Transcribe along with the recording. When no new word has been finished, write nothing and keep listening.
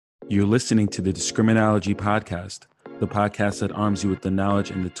You're listening to the Discriminology Podcast, the podcast that arms you with the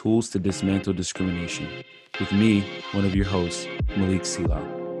knowledge and the tools to dismantle discrimination. With me, one of your hosts, Malik Sila.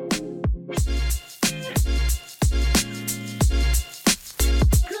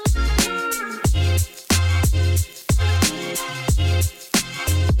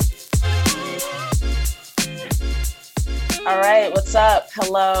 All right, what's up?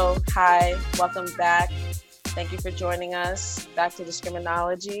 Hello, hi, welcome back. Thank you for joining us back to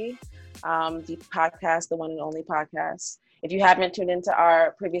Discriminology, the podcast, the one and only podcast. If you haven't tuned into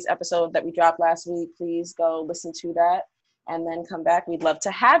our previous episode that we dropped last week, please go listen to that and then come back. We'd love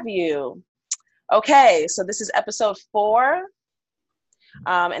to have you. Okay, so this is episode 4,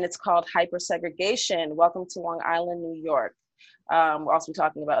 and it's called Hyper-Segregation. Welcome to Long Island, New York. We'll also be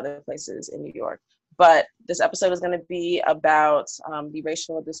talking about other places in New York. But this episode is going to be about the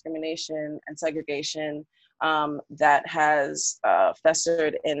racial discrimination and segregation that has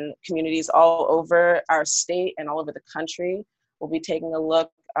festered in communities all over our state and all over the country. We'll be taking a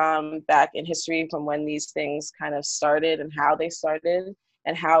look back in history from when these things kind of started and how they started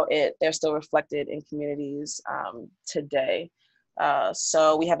and how they're still reflected in communities today.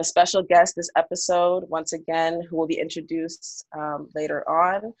 So we have a special guest this episode, once again, who will be introduced later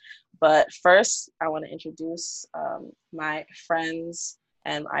on. But first, I want to introduce my friends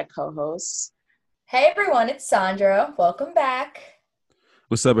and my co-hosts. Hey everyone, it's Sandra. Welcome back.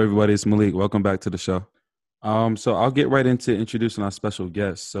 What's up, everybody? It's Malik. Welcome back to the show. So I'll get right into introducing our special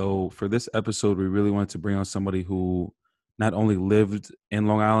guest. So for this episode, we really wanted to bring on somebody who not only lived in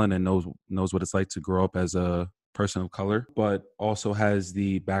Long Island and knows what it's like to grow up as a person of color, but also has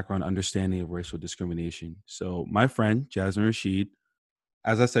the background understanding of racial discrimination. So my friend, Jasmine Rashid,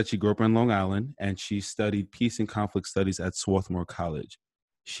 as I said, she grew up in Long Island and she studied peace and conflict studies at Swarthmore College.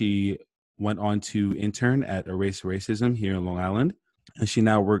 She went on to intern at Erase Racism here in Long Island, and she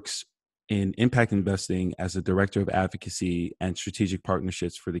now works in impact investing as a director of advocacy and strategic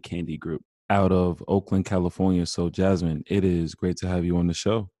partnerships for the Candy Group out of Oakland, California. So Jasmine, it is great to have you on the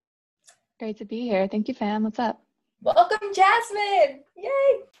show. Great to be here. Thank you, fam. What's up? Welcome, Jasmine.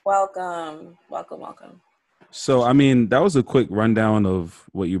 Yay. Welcome. So, I mean, that was a quick rundown of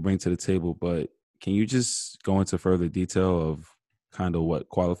what you bring to the table, but can you just go into further detail of kind of what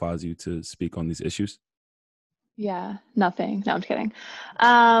qualifies you to speak on these issues? Yeah, nothing. No, I'm kidding.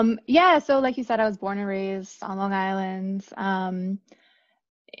 So like you said, I was born and raised on Long Island,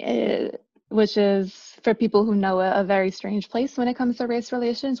 which is, for people who know it, a very strange place when it comes to race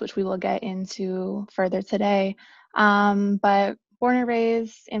relations, which we will get into further today. But born and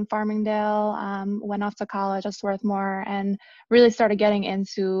raised in Farmingdale, went off to college at Swarthmore and really started getting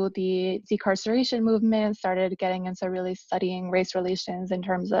into the decarceration movement, started getting into really studying race relations in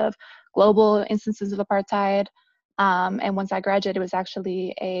terms of global instances of apartheid. And once I graduated, it was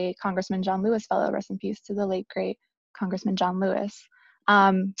actually a Congressman John Lewis Fellow, rest in peace to the late, great Congressman John Lewis.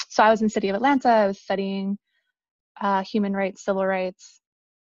 So I was in the city of Atlanta, I was studying human rights, civil rights,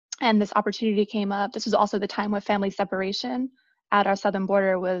 and this opportunity came up. This was also the time when family separation at our southern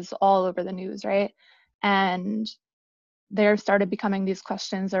border was all over the news, right? And there started becoming these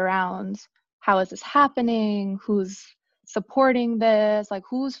questions around, how is this happening? Who's supporting this? Like,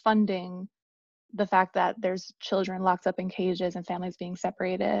 who's funding the fact that there's children locked up in cages and families being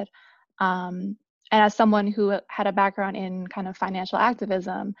separated? And as someone who had a background in kind of financial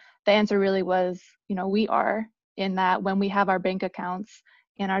activism, the answer really was, we are, in that when we have our bank accounts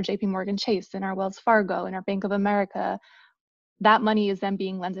in our JP Morgan Chase, in our Wells Fargo, in our Bank of America, that money is then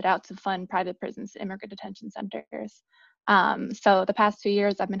being lended out to fund private prisons, immigrant detention centers. So the past 2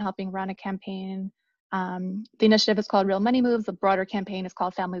 years, I've been helping run a campaign. The initiative is called Real Money Moves. The broader campaign is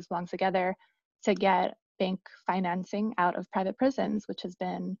called Families Belong Together, to get bank financing out of private prisons, which has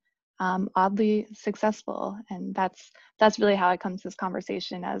been oddly successful. And that's really how I come to this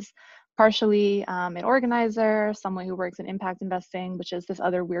conversation, as partially an organizer, someone who works in impact investing, which is this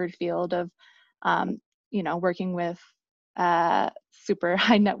other weird field of, working with super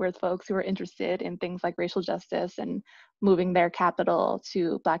high net worth folks who are interested in things like racial justice and moving their capital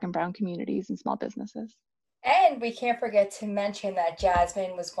to Black and brown communities and small businesses. And we can't forget to mention that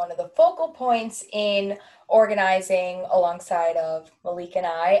Jasmine was one of the focal points in organizing, alongside of Malik and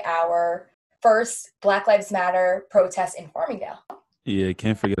I, our first Black Lives Matter protest in Farmingdale. Yeah,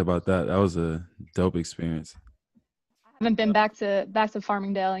 can't forget about that. That was a dope experience. I haven't been back to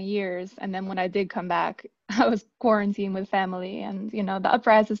Farmingdale in years, and then when I did come back, I was quarantined with family, and the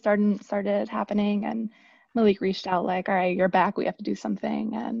uprising started happening, and Malik reached out like, all right, you're back, we have to do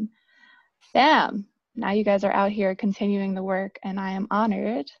something. And bam, now you guys are out here continuing the work, and I am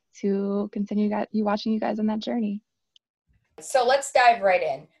honored to continue watching you guys on that journey. So let's dive right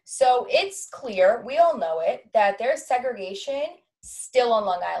in. So it's clear, we all know it, that there's segregation still on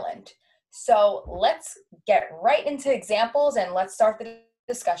Long Island. So let's get right into examples and let's start the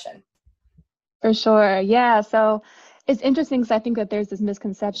discussion. For sure. Yeah. So it's interesting because I think that there's this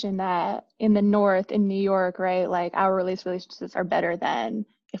misconception that in the North, in New York, right, like our relationships are better than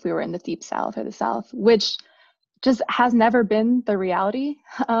if we were in the Deep South or the South, which just has never been the reality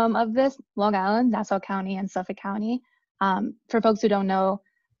of this. Long Island, Nassau County, and Suffolk County. For folks who don't know,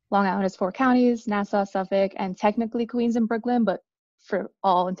 Long Island is 4 counties, Nassau, Suffolk, and technically Queens and Brooklyn, but for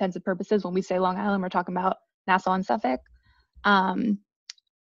all intents and purposes, when we say Long Island, we're talking about Nassau and Suffolk.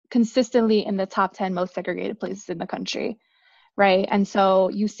 Consistently in the top 10 most segregated places in the country, right? And so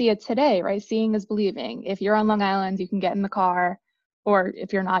you see it today, right? Seeing is believing. If you're on Long Island, you can get in the car, or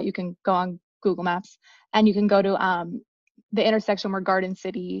if you're not, you can go on Google Maps and you can go to the intersection where Garden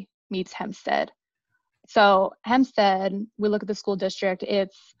City meets Hempstead. So Hempstead, we look at the school district,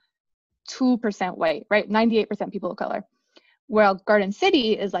 it's 2% white, right? 98% people of color. Well, Garden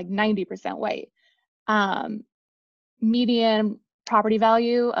City is like 90% white. Median property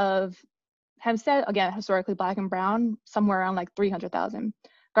value of Hempstead, again, historically Black and brown, somewhere around like 300,000.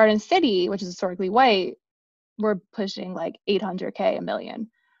 Garden City, which is historically white, we're pushing like 800K, a million.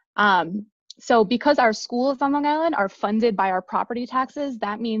 So because our schools on Long Island are funded by our property taxes,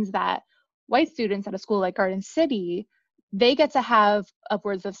 that means that white students at a school like Garden City, they get to have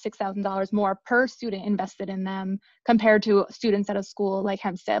upwards of $6,000 more per student invested in them compared to students at a school like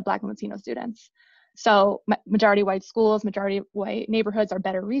Hempstead, Black and Latino students. So majority white schools, majority white neighborhoods are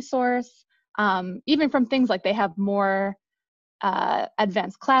better resourced. Even from things like they have more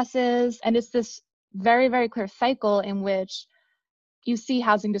advanced classes. And it's this very, very clear cycle in which you see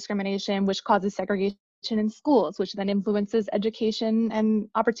housing discrimination, which causes segregation in schools, which then influences education and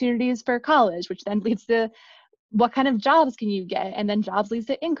opportunities for college, which then leads to what kind of jobs can you get? And then jobs leads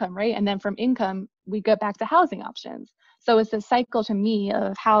to income, right? And then from income, we get back to housing options. So it's a cycle to me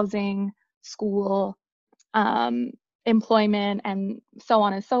of housing, school, employment, and so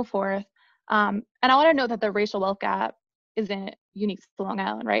on and so forth. And I want to note that the racial wealth gap isn't unique to Long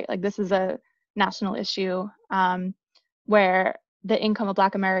Island, right? Like this is a national issue where the income of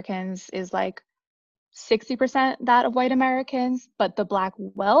Black Americans is like 60% that of white Americans, but the Black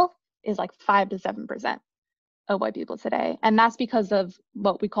wealth is like 5 to 7% of white people today. And that's because of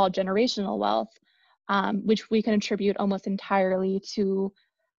what we call generational wealth, which we can attribute almost entirely to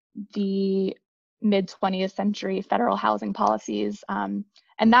the mid-20th century federal housing policies. And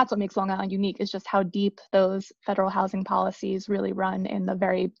that's what makes Long Island unique, is just how deep those federal housing policies really run in the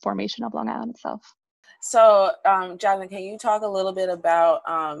very formation of Long Island itself. So, Jasmine, can you talk a little bit about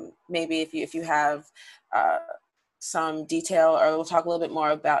maybe if you have some detail, or we'll talk a little bit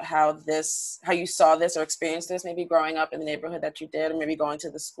more about how you saw this or experienced this, maybe growing up in the neighborhood that you did, or maybe going to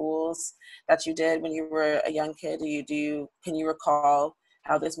the schools that you did when you were a young kid. Can you recall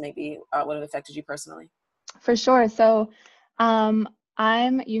how this maybe would have affected you personally? For sure. So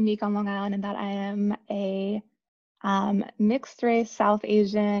I'm unique on Long Island in that I am a mixed race, South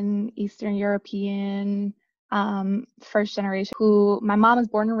Asian, Eastern European, first generation, who my mom is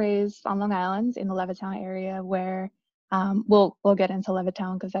born and raised on Long Island in the Levittown area, where we'll get into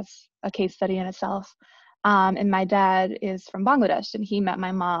Levittown because that's a case study in itself. And my dad is from Bangladesh, and he met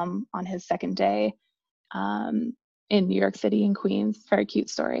my mom on his second day in New York City in Queens. Very cute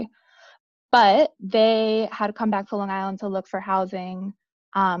story. But they had to come back to Long Island to look for housing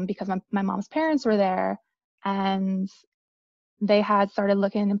because my mom's parents were there, and they had started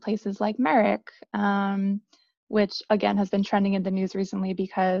looking in places like Merrick, which again has been trending in the news recently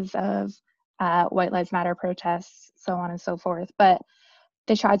because of White Lives Matter protests, so on and so forth. But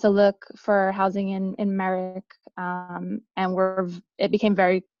they tried to look for housing in Merrick, and it became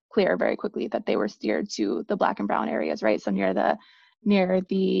very clear very quickly that they were steered to the Black and brown areas, right? So near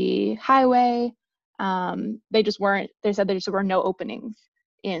the highway. They said there just were no openings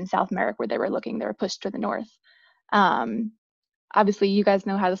in South Merrick where they were looking. They were pushed to the north. Obviously, you guys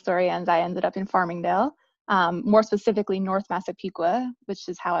know how the story ends. I ended up in Farmingdale, more specifically North Massapequa, which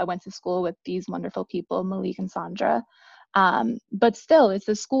is how I went to school with these wonderful people, Malik and Sandra. But still, it's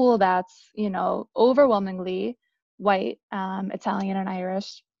a school that's, overwhelmingly white, Italian, and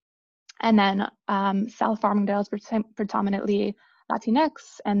Irish. And then South Farmingdale is predominantly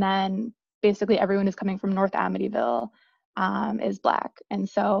Latinx, and then basically everyone who's coming from North Amityville is Black. And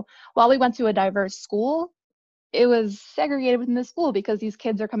so while we went to a diverse school, it was segregated within the school because these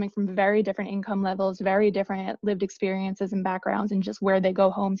kids are coming from very different income levels, very different lived experiences and backgrounds, and just where they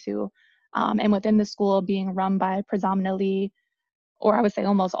go home to. And within the school being run by predominantly, or I would say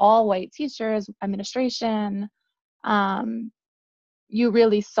almost all white teachers, administration, you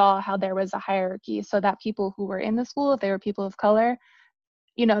really saw how there was a hierarchy, so that people who were in the school, if they were people of color,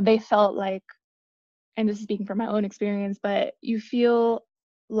 they felt like, and this is speaking from my own experience, but you feel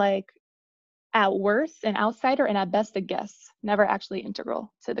like at worst an outsider and at best a guest, never actually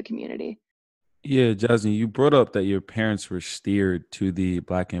integral to the community. Yeah, Jasmine, you brought up that your parents were steered to the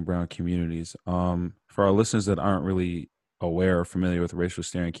Black and brown communities. For our listeners that aren't really aware or familiar with racial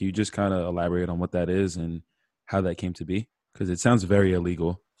steering, can you just kind of elaborate on what that is and how that came to be? Because it sounds very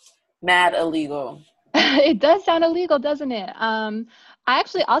illegal. Mad illegal. It does sound illegal, doesn't it?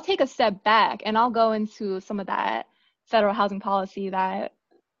 I'll take a step back and I'll go into some of that federal housing policy that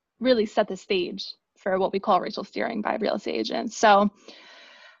really set the stage for what we call racial steering by real estate agents. So,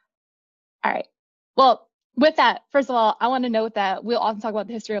 all right. Well, with that, first of all, I want to note that we'll often talk about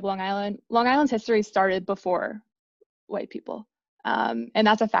the history of Long Island. Long Island's history started before white people. And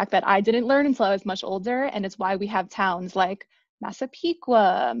that's a fact that I didn't learn until I was much older. And it's why we have towns like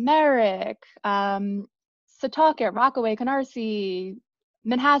Massapequa, Merrick, Setauket, Rockaway, Canarsie,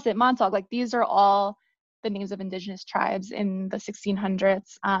 Manhasset, Montauk. Like these are all the names of indigenous tribes in the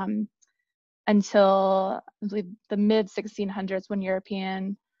 1600s until I believe the mid 1600s when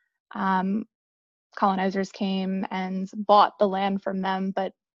European colonizers came and bought the land from them,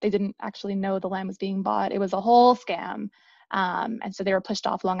 but they didn't actually know the land was being bought. It was a whole scam. And so they were pushed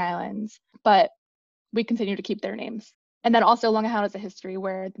off Long Island, but we continue to keep their names. And then also Long Island has a history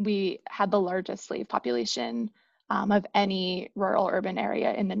where we had the largest slave population of any rural urban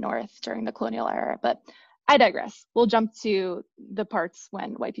area in the North during the colonial era. But I digress. We'll jump to the parts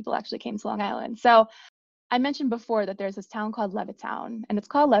when white people actually came to Long Island. So I mentioned before that there's this town called Levittown, and it's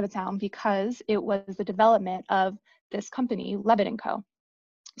called Levittown because it was the development of this company, Levitt & Co.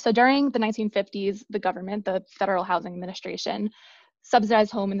 So during the 1950s, the government, the Federal Housing Administration,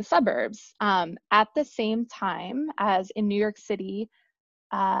 subsidized home in the suburbs. At the same time as in New York City,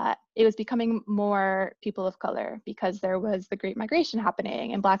 it was becoming more people of color because there was the Great Migration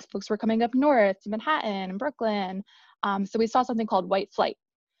happening and Black folks were coming up north to Manhattan and Brooklyn. So we saw something called white flight,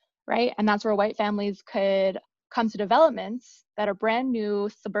 right? And that's where white families could come to developments that are brand new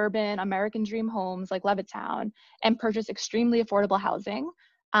suburban American dream homes like Levittown and purchase extremely affordable housing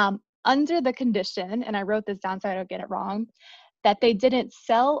under the condition, and I wrote this down so I don't get it wrong, that they didn't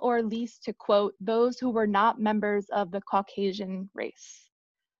sell or lease to, quote, those who were not members of the Caucasian race.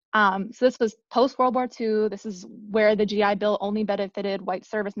 So this was post-World War II. This is where the GI Bill only benefited white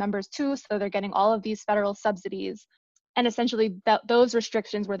service members too, so they're getting all of these federal subsidies. And essentially those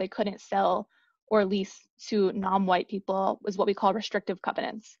restrictions where they couldn't sell or lease to non-white people was what we call restrictive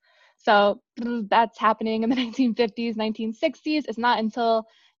covenants. So that's happening in the 1950s, 1960s. It's not until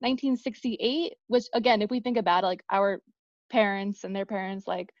 1968, which again, if we think about it, like our parents and their parents,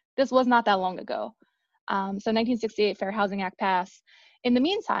 like this was not that long ago. So 1968 Fair Housing Act passed. In the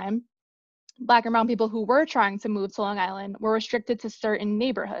meantime, Black and brown people who were trying to move to Long Island were restricted to certain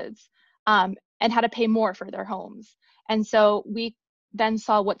neighborhoods and had to pay more for their homes. And so we then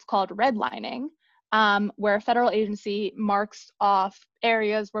saw what's called redlining, where a federal agency marks off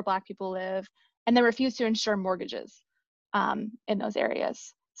areas where Black people live and then refuse to insure mortgages in those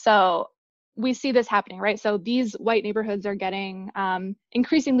areas. So we see this happening, right? So these white neighborhoods are getting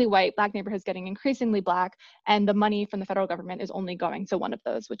increasingly white, Black neighborhoods getting increasingly Black, and the money from the federal government is only going to one of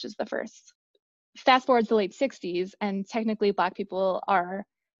those, which is the first. Fast forward to the late 60s, and technically Black people are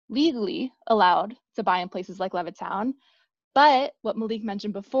legally allowed to buy in places like Levittown. But what Malik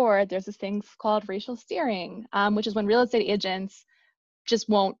mentioned before, there's this thing called racial steering, which is when real estate agents just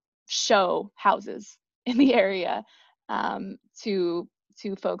won't show houses in the area to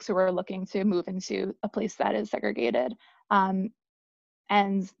folks who are looking to move into a place that is segregated.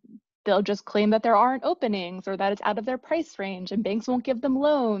 And they'll just claim that there aren't openings or that it's out of their price range and banks won't give them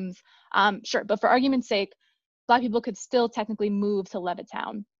loans. Sure, but for argument's sake, Black people could still technically move to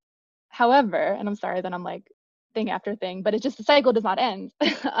Levittown. However, and I'm sorry that I'm like thing after thing, but it's just the cycle does not end.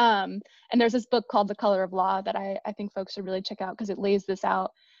 And there's this book called The Color of Law that I think folks should really check out because it lays this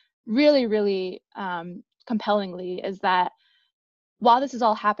out really, really compellingly, is that while this is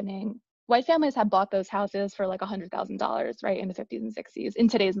all happening, white families have bought those houses for like $100,000, right, in the 50s and 60s in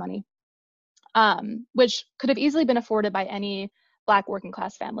today's money, which could have easily been afforded by any Black working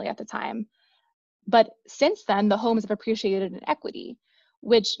class family at the time. But since then, the homes have appreciated in equity,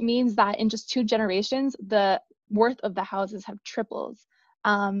 which means that in just 2 generations, the worth of the houses have tripled.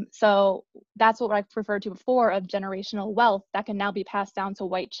 So that's what I've referred to before of generational wealth that can now be passed down to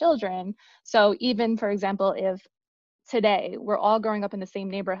white children. So even, for example, if today we're all growing up in the same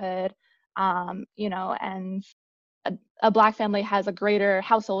neighborhood, and a Black family has a greater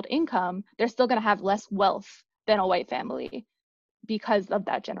household income, they're still going to have less wealth than a white family because of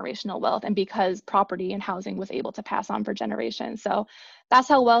that generational wealth and because property and housing was able to pass on for generations. So that's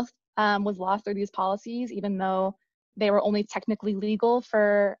how wealth was lost through these policies, even though they were only technically legal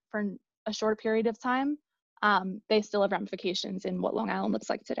for a short period of time. They still have ramifications in what Long Island looks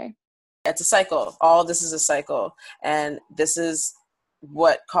like today. It's a cycle. All this is a cycle. And this is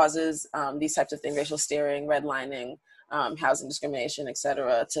what causes these types of things, racial steering, redlining, housing discrimination, et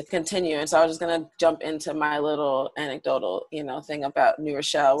cetera, to continue. And so I was just going to jump into my little anecdotal, thing about New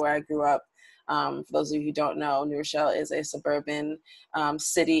Rochelle, where I grew up. For those of you who don't know, New Rochelle is a suburban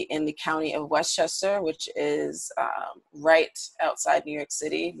city in the county of Westchester, which is right outside New York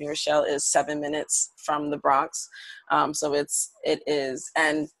City. New Rochelle is 7 minutes from the Bronx. So it is,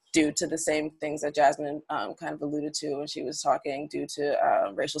 and due to the same things that Jasmine kind of alluded to when she was talking, due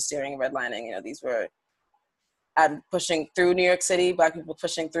to racial steering and redlining, these were pushing through New York City, Black people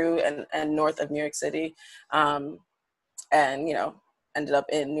pushing through and north of New York City, and, ended up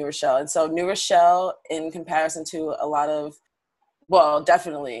in New Rochelle. And so New Rochelle, in comparison to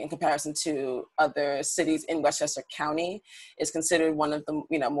definitely in comparison to other cities in Westchester County, is considered one of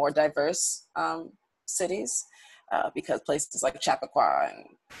the, more diverse cities because places like Chappaqua and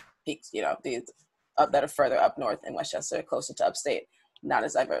Peaks, these that are further up north in Westchester, closer to upstate, not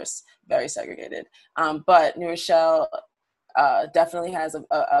as diverse, very segregated. But New Rochelle definitely has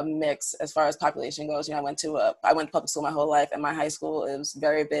a mix as far as population goes. I went to public school my whole life, and my high school is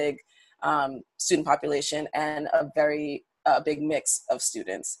very big student population and a very big mix of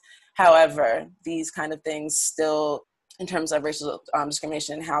students. However, these kind of things still, in terms of racial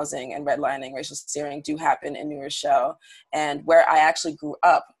discrimination in housing and redlining, racial steering, do happen in New Rochelle. And where I actually grew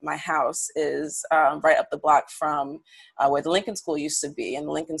up, my house is right up the block from where the Lincoln School used to be. And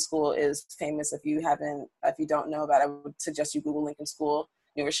the Lincoln School is famous. If you don't know about it, I would suggest you Google Lincoln School,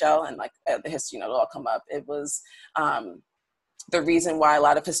 New Rochelle, and the history, it'll all come up. It was the reason why a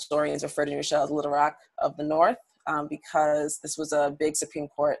lot of historians refer to New Rochelle as Little Rock of the North, because this was a big Supreme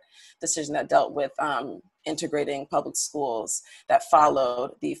Court decision that dealt with integrating public schools that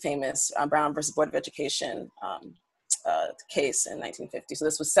followed the famous Brown versus Board of Education case in 1950. So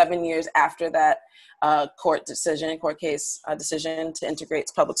this was 7 years after that court case decision to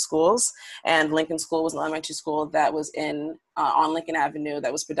integrate public schools. And Lincoln School was an elementary school that was on Lincoln Avenue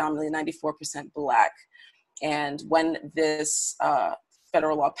that was predominantly 94% Black. And when this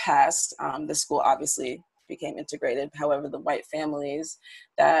federal law passed, the school obviously became integrated. However, the white families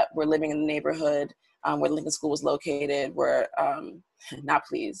that were living in the neighborhood where Lincoln School was located were not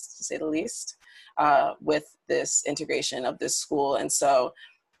pleased, to say the least, with this integration of this school. And so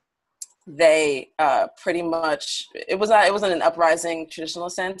they pretty much, it wasn't an uprising traditional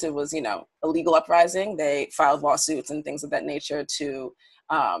sense. It was, a legal uprising. They filed lawsuits and things of that nature to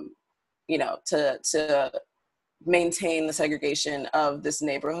maintain the segregation of this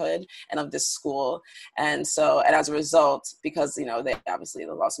neighborhood and of this school. And as a result, because, they obviously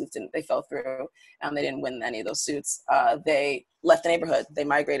the lawsuits they fell through and they didn't win any of those suits, they left the neighborhood. They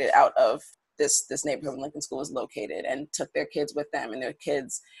migrated out of this neighborhood where Lincoln School was located and took their kids with them, and their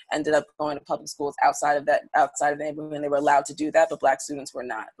kids ended up going to public schools outside of the neighborhood, and they were allowed to do that, but Black students were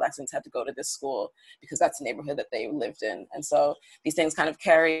not. Black students had to go to this school because that's the neighborhood that they lived in. And so these things kind of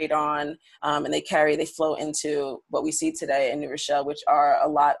carried on, and they flow into what we see today in New Rochelle, which are a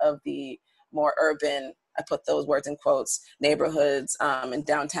lot of the more urban, I put those words in quotes, neighborhoods in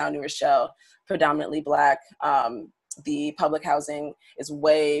downtown New Rochelle, predominantly Black. The public housing is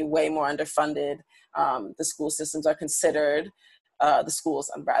way, way more underfunded. The school systems are considered, are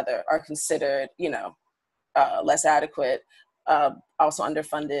considered, less adequate, also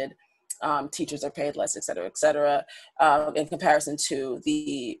underfunded. Teachers are paid less, et cetera, in comparison to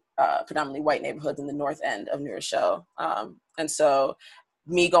the predominantly white neighborhoods in the north end of New Rochelle. And so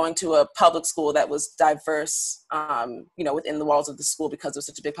me going to a public school that was diverse, within the walls of the school because of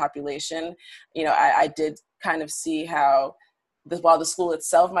such a big population, I did kind of see how while the school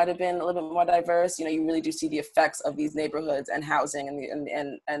itself might have been a little bit more diverse, you really do see the effects of these neighborhoods and housing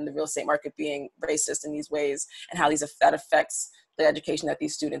and the real estate market being racist in these ways, and how that affects the education that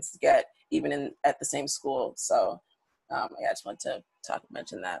these students get even at the same school. So I just wanted to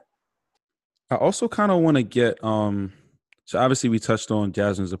mention that. I also kind of want to get so obviously we touched on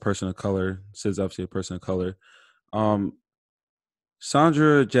Jasmine as a person of color. Sid's obviously a person of color.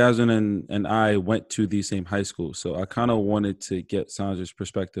 Sandra, Jasmine, and I went to the same high school. So I kind of wanted to get Sandra's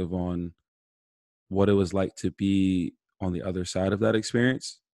perspective on what it was like to be on the other side of that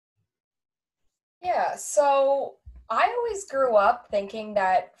experience. Yeah, so I always grew up thinking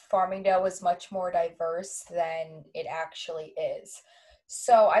that Farmingdale was much more diverse than it actually is.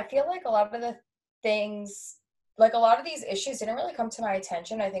 So I feel like a lot of the things like a lot of these issues didn't really come to my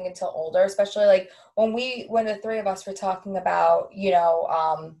attention, I think, until older, especially like when the three of us were talking about,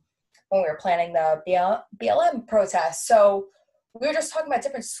 when we were planning the BLM protest. So we were just talking about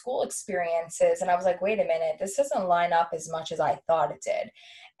different school experiences, and I was like, wait a minute, this doesn't line up as much as I thought it did.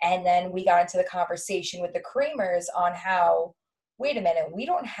 And then we got into the conversation with the Creamers on how, wait a minute, we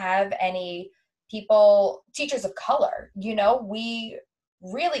don't have any teachers of color. We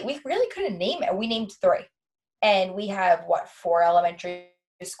really couldn't name it. We named three. And we have four elementary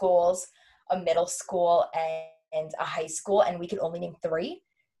schools, a middle school, and a high school, and we could only name three.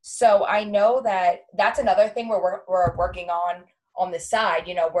 So I know that that's another thing we're working on the side.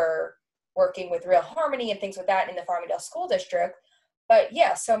 We're working with Real Harmony and things with that in the Farmingdale School District. But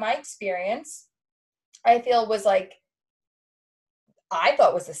yeah, so my experience, I feel, was like, I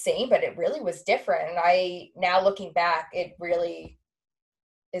thought was the same, but it really was different. And now looking back, it really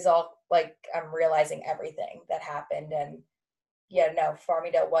is all like, I'm realizing everything that happened. And yeah, no,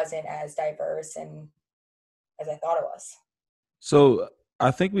 Farmingdale wasn't as diverse and as I thought it was. So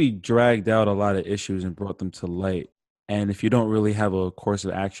I think we dragged out a lot of issues and brought them to light. And if you don't really have a course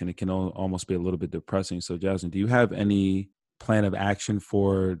of action, it can almost be a little bit depressing. So, Jasmine, do you have any plan of action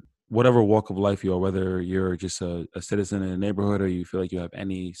for whatever walk of life you are, whether you're just a citizen in a neighborhood or you feel like you have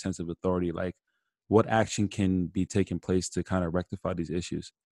any sense of authority? Like, what action can be taken place to kind of rectify these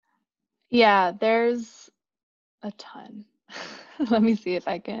issues? Yeah, there's a ton. Let me see if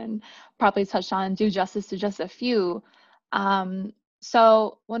I can probably touch on do justice to just a few. Um,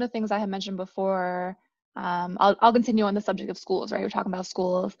 so one of the things I had mentioned before, I'll continue on the subject of schools, right? We're talking about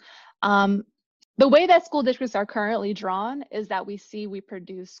schools. Um, the way that school districts are currently drawn is that we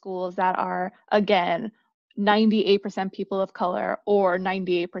produce schools that are, again, 98% people of color or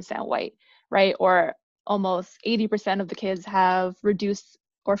 98% white, right? Or almost 80% of the kids have reduced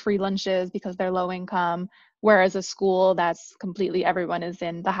or free lunches because they're low income, whereas a school that's completely everyone is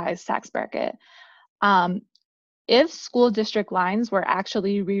in the highest tax bracket. Um, if school district lines were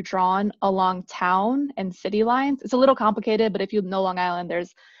actually redrawn along town and city lines, it's a little complicated, but if you know Long Island,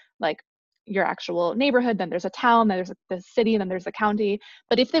 there's like your actual neighborhood, then there's a town, then there's the city, then there's a county.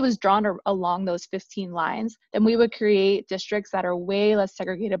 But if it was drawn along those 15 lines, then we would create districts that are way less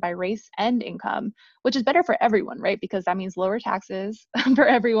segregated by race and income, which is better for everyone, right? Because that means lower taxes for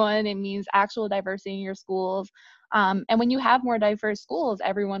everyone. It means actual diversity in your schools. And when you have more diverse schools,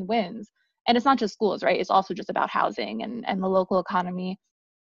 everyone wins. And it's not just schools, right? It's also just about housing and the local economy.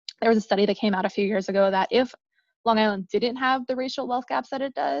 There was a study that came out a few years ago that if Long Island didn't have the racial wealth gaps that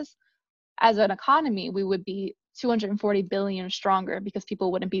it does, as an economy, we would be 240 billion stronger because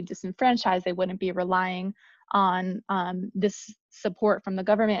people wouldn't be disenfranchised. They wouldn't be relying on this support from the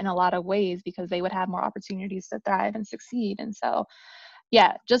government in a lot of ways because they would have more opportunities to thrive and succeed. And so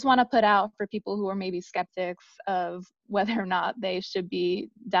yeah, just want to put out for people who are maybe skeptics of whether or not they should be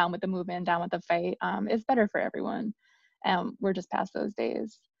down with the movement, down with the fight. It's better for everyone. We're just past those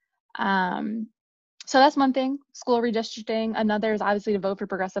days. Um, so that's one thing, school redistricting. Another is obviously to vote for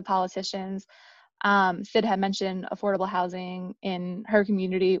progressive politicians. Sid had mentioned affordable housing in her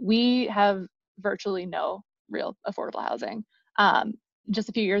community. We have virtually no real affordable housing. Just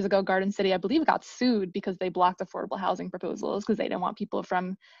a few years ago, Garden City, I believe, got sued because they blocked affordable housing proposals because they didn't want people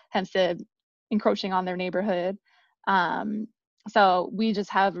from Hempstead encroaching on their neighborhood. So we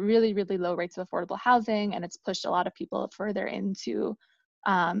just have really, really low rates of affordable housing, and it's pushed a lot of people further into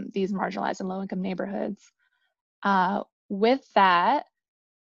these marginalized and low-income neighborhoods. With that,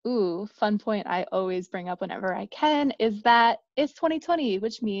 fun point I always bring up whenever I can is that it's 2020,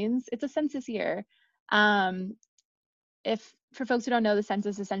 which means it's a census year. If for folks who don't know, the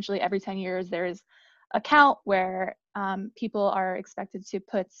census essentially every 10 years there's a count where people are expected to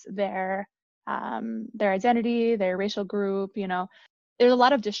put their identity, their racial group. There's a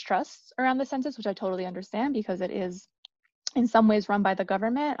lot of distrust around the census, which I totally understand because it is in some ways run by the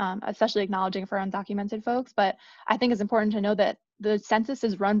government, especially acknowledging for undocumented folks. But I think it's important to know that the census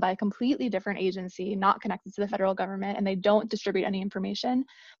is run by a completely different agency, not connected to the federal government, and they don't distribute any information.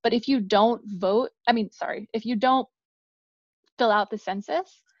 But if you don't if you don't fill out the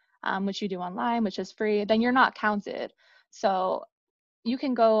census, which you do online, which is free, then you're not counted. So you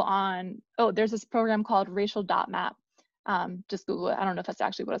can go on, there's this program called Racial Dot Map. Just Google it. I don't know if that's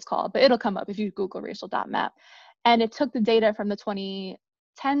actually what it's called, but it'll come up if you Google Racial Dot Map. And it took the data from the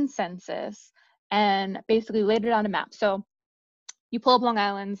 2010 census and basically laid it on a map. So you pull up Long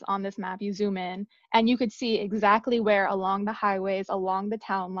Island's on this map, you zoom in, and you could see exactly where along the highways, along the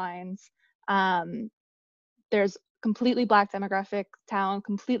town lines, there's completely Black demographic town,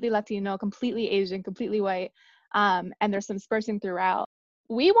 completely Latino, completely Asian, completely white, and there's some dispersing throughout.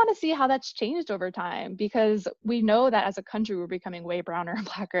 we want to see how that's changed over time, because we know that as a country, we're becoming way browner and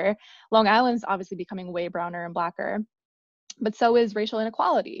blacker. Long Island's obviously becoming way browner and blacker, but so is racial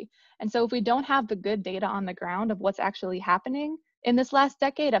inequality. And so if we don't have the good data on the ground of what's actually happening in this last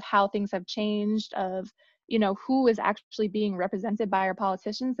decade, of how things have changed, of, you know, who is actually being represented by our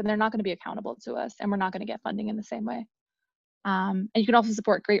politicians, then they're not going to be accountable to us, and we're not going to get funding in the same way. And you can also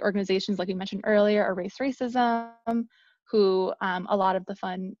support great organizations like we mentioned earlier, Erase Racism, who a lot of the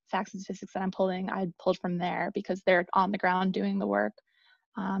fun facts and statistics that I'm pulling, I pulled from there because they're on the ground doing the work,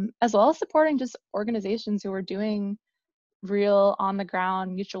 as well as supporting just organizations who are doing real on the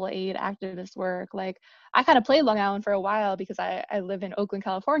ground mutual aid activist work. Like, I kind of played Long Island for a while because I live in Oakland,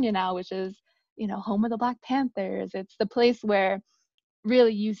 California now, which is, you know, home of the Black Panthers. It's the place where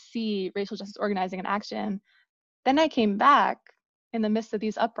really you see racial justice organizing in action. Then I came back in the midst of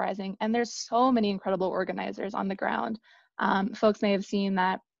these uprising, and there's so many incredible organizers on the ground. Folks may have seen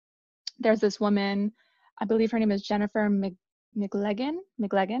that there's this woman, I believe her name is Jennifer McLegan.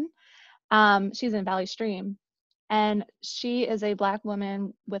 She's in Valley Stream, and she is a Black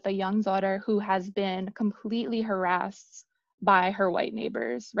woman with a young daughter who has been completely harassed by her white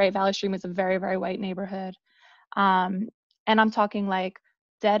neighbors, right? Valley Stream is a very, very white neighborhood. And I'm talking like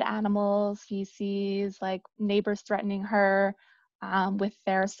dead animals, feces, like neighbors threatening her with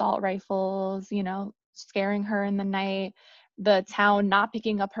their assault rifles, you know, scaring her in the night, the town not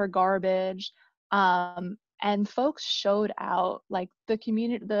picking up her garbage. And folks showed out, like the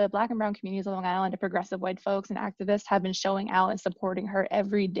community, the Black and brown communities of Long Island, the progressive white folks and activists have been showing out and supporting her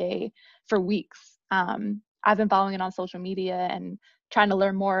every day for weeks. I've been following it on social media and trying to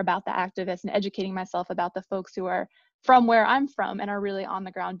learn more about the activists and educating myself about the folks who are from where I'm from and are really on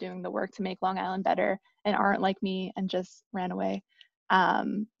the ground doing the work to make Long Island better and aren't like me and just ran away.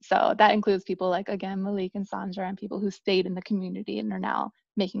 So that includes people like, again, Malik and Sandra, and people who stayed in the community and are now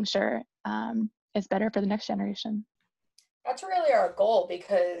making sure it's better for the next generation. That's really our goal,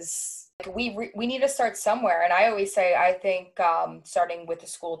 because we need to start somewhere. And I always say, I think starting with the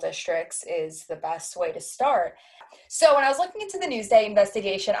school districts is the best way to start. So when I was looking into the Newsday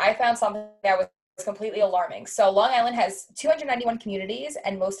investigation, I found something that was completely alarming. So Long Island has 291 communities,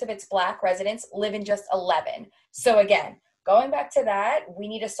 and most of its Black residents live in just 11. So again, going back to that, we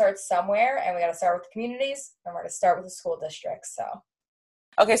need to start somewhere, and we got to start with the communities, and we're going to start with the school districts. So,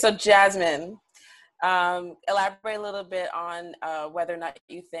 okay, so Jasmine, elaborate a little bit on whether or not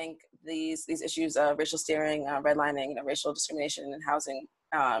you think these issues of racial steering, redlining, you know, racial discrimination in housing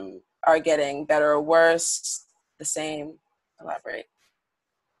are getting better or worse, the same. Elaborate.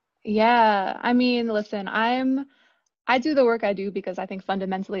 Yeah, I mean, listen, I do the work I do because I think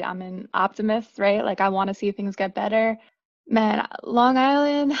fundamentally I'm an optimist, right? Like, I want to see things get better. Man, Long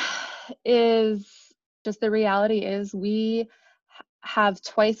Island is just, the reality is we have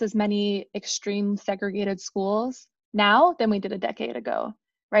twice as many extreme segregated schools now than we did a decade ago,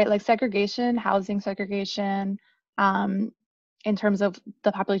 right? Like, segregation, housing segregation, in terms of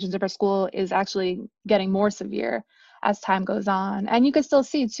the populations of our school is actually getting more severe as time goes on. And you can still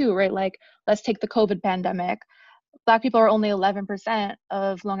see too, right? Like, let's take the COVID pandemic. Black people are only 11%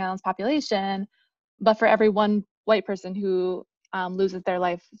 of Long Island's population, but for every one white person who loses their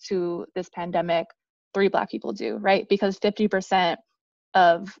life to this pandemic, 3 Black people do, right? Because 50%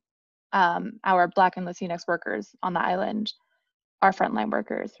 of our Black and Latinx workers on the island are frontline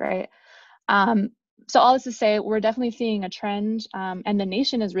workers, right? So all this to say, we're definitely seeing a trend, and the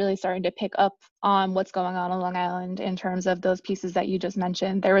nation is really starting to pick up on what's going on Long Island in terms of those pieces that you just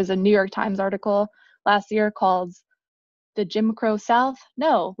mentioned. There was a New York Times article last year called "The Jim Crow South?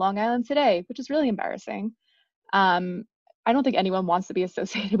 No, Long Island Today," which is really embarrassing. I don't think anyone wants to be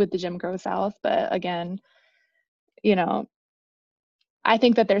associated with the Jim Crow South, but again, you know, I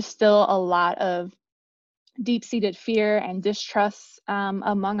think that there's still a lot of deep-seated fear and distrust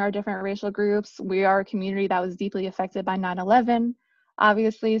among our different racial groups. We are a community that was deeply affected by 9/11,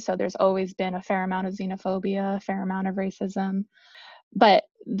 obviously, so there's always been a fair amount of xenophobia, a fair amount of racism. But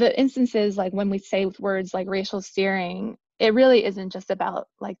the instances, like when we say words like racial steering, it really isn't just about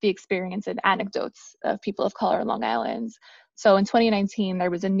like the experience and anecdotes of people of color in Long Island. So in 2019,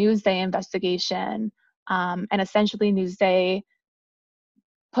 there was a Newsday investigation, and essentially Newsday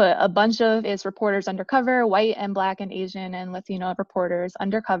put a bunch of its reporters undercover, white and Black and Asian and Latino reporters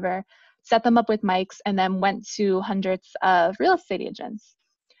undercover, set them up with mics, and then went to hundreds of real estate agents.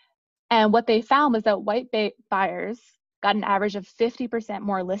 And what they found was that white buyers got an average of 50%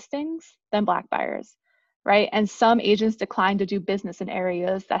 more listings than Black buyers, right? And some agents declined to do business in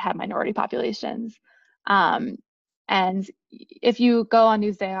areas that had minority populations. And if you go on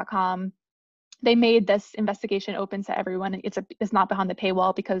newsday.com, they made this investigation open to everyone. It's not behind the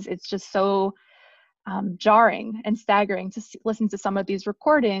paywall because it's just so jarring and staggering to listen to some of these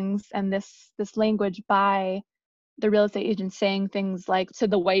recordings and this language by the real estate agents saying things like to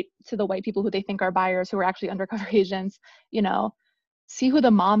the white people who they think are buyers who are actually undercover agents, see who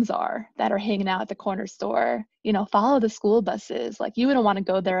the moms are that are hanging out at the corner store, follow the school buses. Like, you wouldn't want to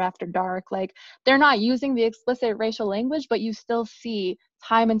go there after dark. Like, they're not using the explicit racial language, but you still see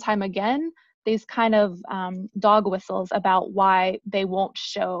time and time again these kind of dog whistles about why they won't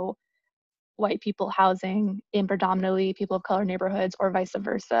show white people housing in predominantly people of color neighborhoods or vice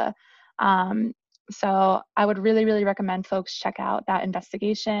versa. So I would really, really recommend folks check out that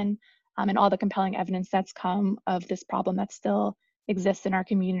investigation and all the compelling evidence that's come of this problem that still exists in our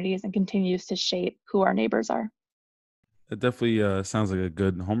communities and continues to shape who our neighbors are. It definitely sounds like a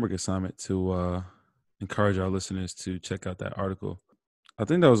good homework assignment to encourage our listeners to check out that article. I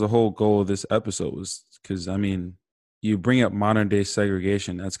think that was the whole goal of this episode, was because, you bring up modern day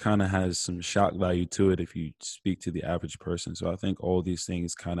segregation. That's kind of has some shock value to it if you speak to the average person. So I think all these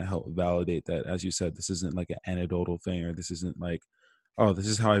things kind of help validate that, as you said, this isn't like an anecdotal thing, or this isn't like, oh, this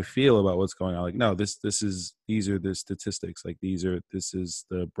is how I feel about what's going on. Like, no, these are the statistics. Like, this is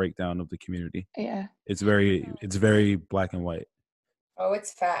the breakdown of the community. Yeah. It's very black and white. Oh,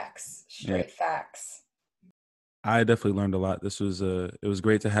 it's facts. Straight facts. I definitely learned a lot. It was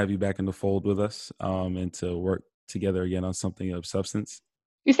great to have you back in the fold with us, and to work together again on something of substance.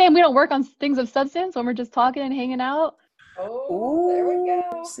 You're saying we don't work on things of substance when we're just talking and hanging out? Oh, there we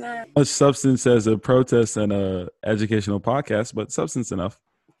go. Snap. Much substance as a protest and a educational podcast, but substance enough.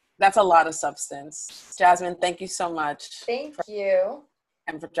 That's a lot of substance. Jasmine, thank you so much. Thank you.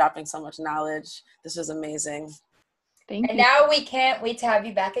 And for dropping so much knowledge. This was amazing. Thank you. And now we can't wait to have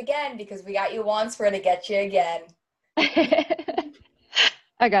you back again, because we got you once, we're going to get you again.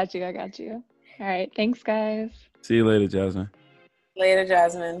 I got you. All right. Thanks, guys. See you later, Jasmine. Later,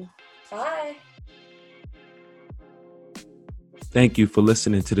 Jasmine. Bye. Thank you for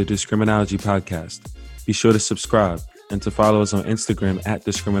listening to the Discriminology Podcast. Be sure to subscribe and to follow us on Instagram at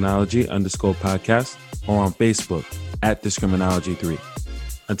Discriminology_podcast or on Facebook at Discriminology3.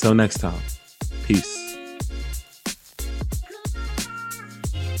 Until next time, peace.